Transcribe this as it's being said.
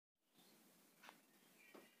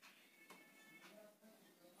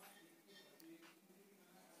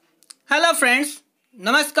Hello friends,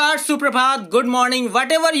 Namaskar, Suprabhat, good morning,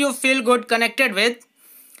 whatever you feel good connected with.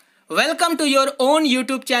 Welcome to your own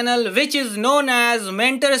YouTube channel which is known as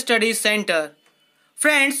Mentor Study Center.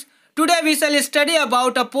 Friends, today we shall study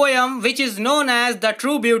about a poem which is known as The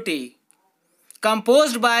True Beauty,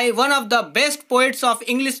 composed by one of the best poets of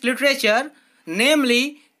English literature,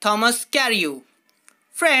 namely Thomas Carew.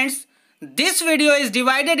 Friends, this video is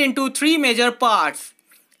divided into three major parts.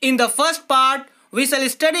 In the first part, we shall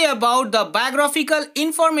study about the biographical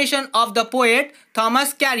information of the poet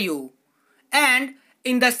Thomas Carew. And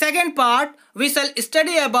in the second part, we shall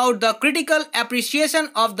study about the critical appreciation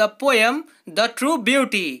of the poem The True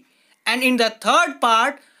Beauty. And in the third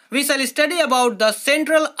part, we shall study about the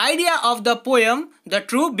central idea of the poem The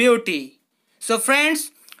True Beauty. So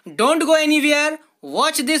friends, don't go anywhere.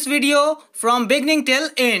 Watch this video from beginning till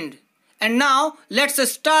end. And now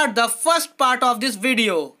let's start the first part of this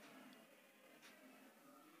video.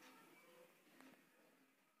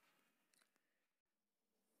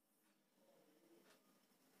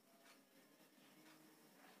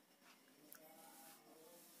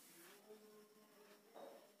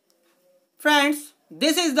 Friends,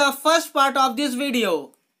 this is the first part of this video.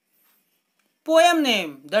 Poem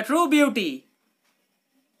name, The True Beauty.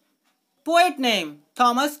 Poet name,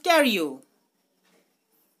 Thomas Carew.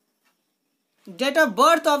 Date of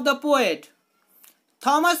birth of the poet.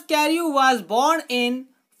 Thomas Carew was born in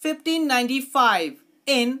 1595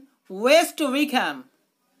 in West Wickham.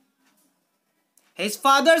 His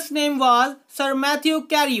father's name was Sir Matthew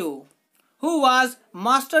Carew, who was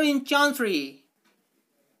Master in Chancery.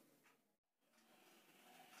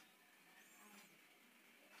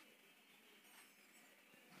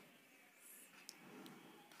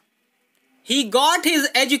 He got his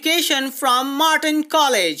education from Martin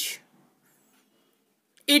College.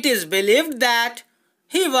 It is believed that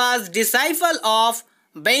he was disciple of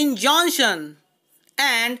Ben Jonson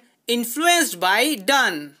and influenced by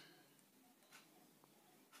Donne.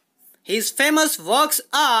 His famous works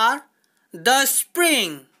are The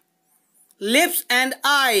Spring, Lips and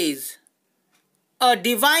Eyes, A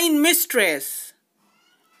Divine Mistress,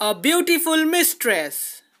 A Beautiful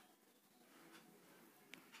Mistress,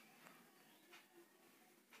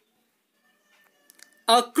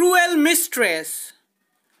 A Cruel Mistress,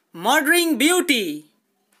 Murdering Beauty,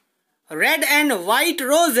 Red and White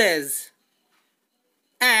Roses,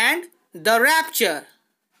 and The Rapture.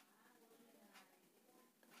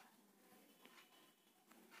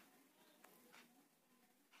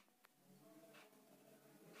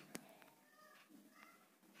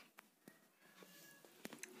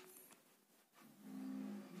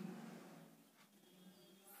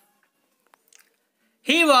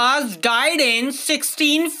 He was died in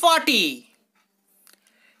 1640.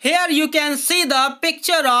 Here you can see the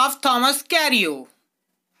picture of Thomas Carew.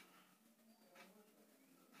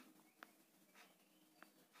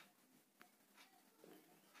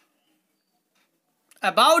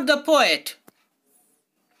 About the poet.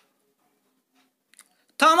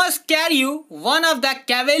 Thomas Carew, one of the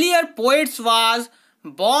Cavalier poets, was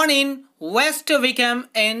born in West Wickham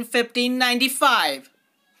in 1595.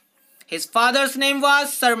 His father's name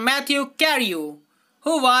was Sir Matthew Carew,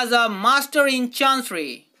 who was a master in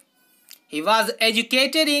Chancery. He was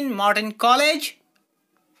educated in Martin College.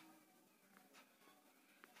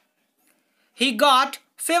 He got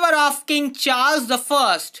favor of King Charles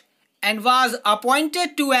I and was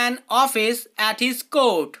appointed to an office at his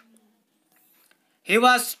court. He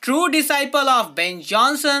was true disciple of Ben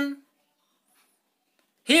Jonson.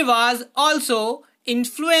 He was also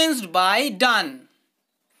influenced by Donne.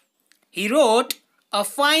 He wrote a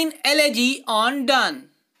fine elegy on Donne.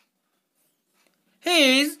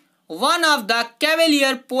 He is one of the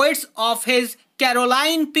Cavalier poets of his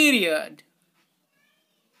Caroline period.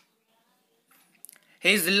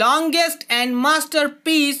 His longest and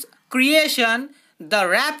masterpiece creation, The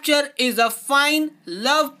Rapture, is a fine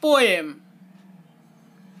love poem.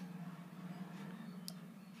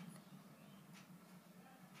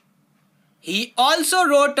 He also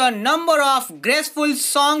wrote a number of graceful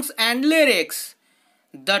songs and lyrics.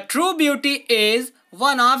 The True Beauty is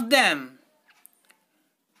one of them.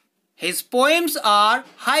 His poems are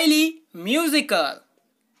highly musical.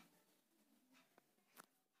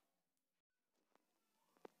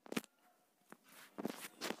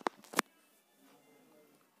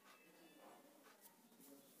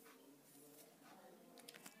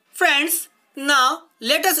 Friends, now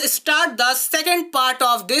let us start the second part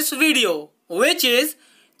of this video, which is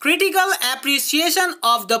critical appreciation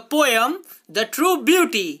of the poem The True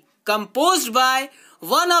Beauty, composed by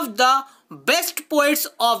one of the best poets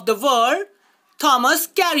of the world, Thomas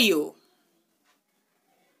Carew.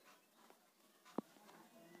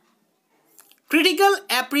 Critical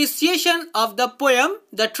appreciation of the poem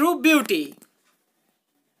The True Beauty.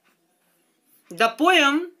 The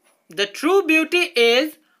poem The True Beauty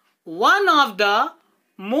is one of the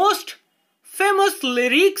most famous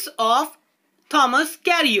lyrics of Thomas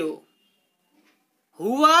Carew,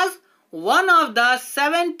 who was one of the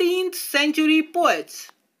 17th century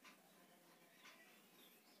poets.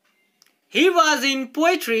 He was in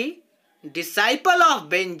poetry disciple of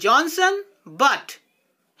Ben Jonson, but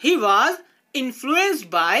he was influenced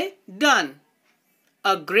by Donne,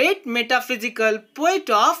 a great metaphysical poet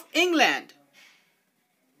of England.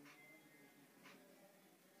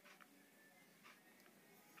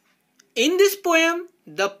 In this poem,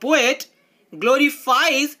 the poet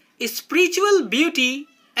glorifies spiritual beauty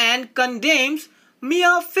and condemns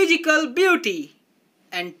mere physical beauty,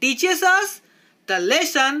 and teaches us the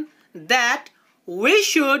lesson that we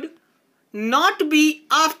should not be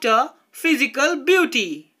after physical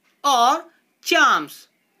beauty or charms,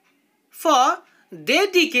 for they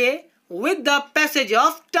decay with the passage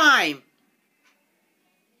of time.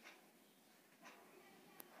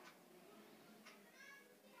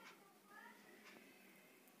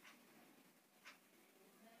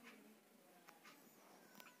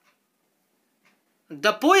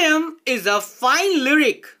 The poem is a fine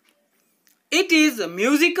lyric. It is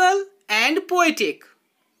musical and poetic.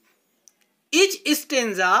 Each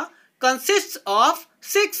stanza consists of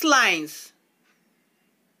 6 lines.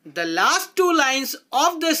 The last 2 lines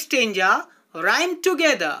of the stanza rhyme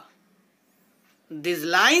together. These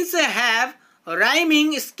lines have a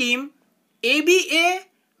rhyming scheme ABA,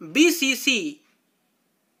 BCC.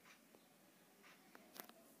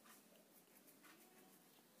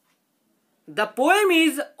 The poem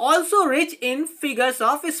is also rich in figures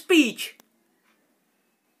of speech.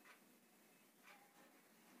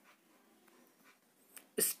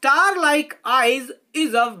 Star-like eyes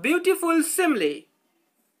is a beautiful simile.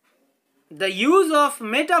 The use of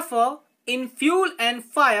metaphor in fuel and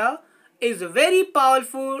fire is very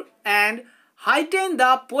powerful and heightens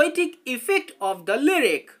the poetic effect of the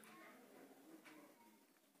lyric.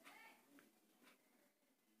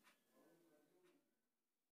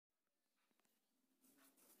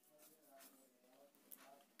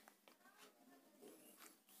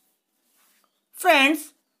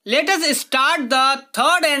 Friends, let us start the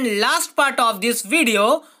third and last part of this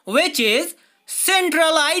video, which is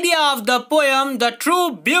central idea of the poem The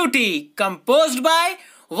True Beauty, composed by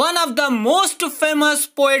one of the most famous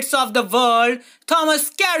poets of the world, Thomas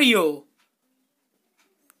Carew.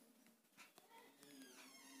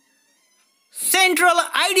 Central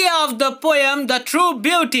idea of the poem The True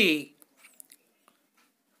Beauty.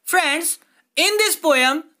 Friends, in this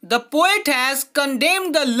poem, the poet has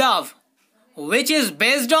condemned the love, which is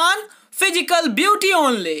based on physical beauty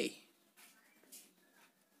only.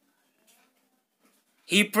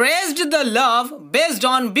 He praised the love based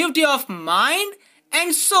on beauty of mind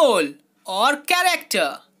and soul or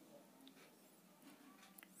character.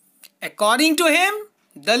 According to him,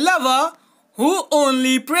 the lover who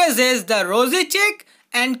only praises the rosy cheek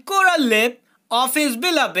and coral lip of his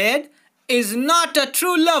beloved is not a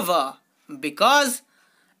true lover, because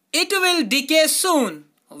it will decay soon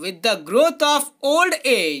with the growth of old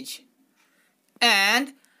age,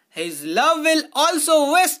 and his love will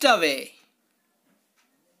also waste away.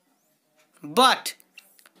 But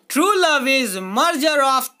true love is merger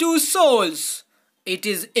of 2 souls. It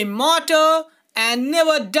is immortal and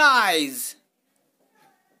never dies.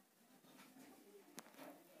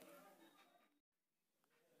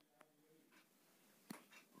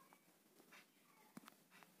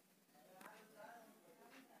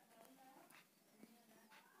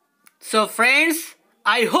 So friends,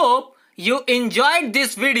 I hope you enjoyed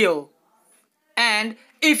this video, and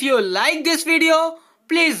if you like this video,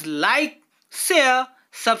 please like, share,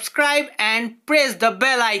 subscribe and press the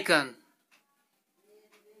bell icon.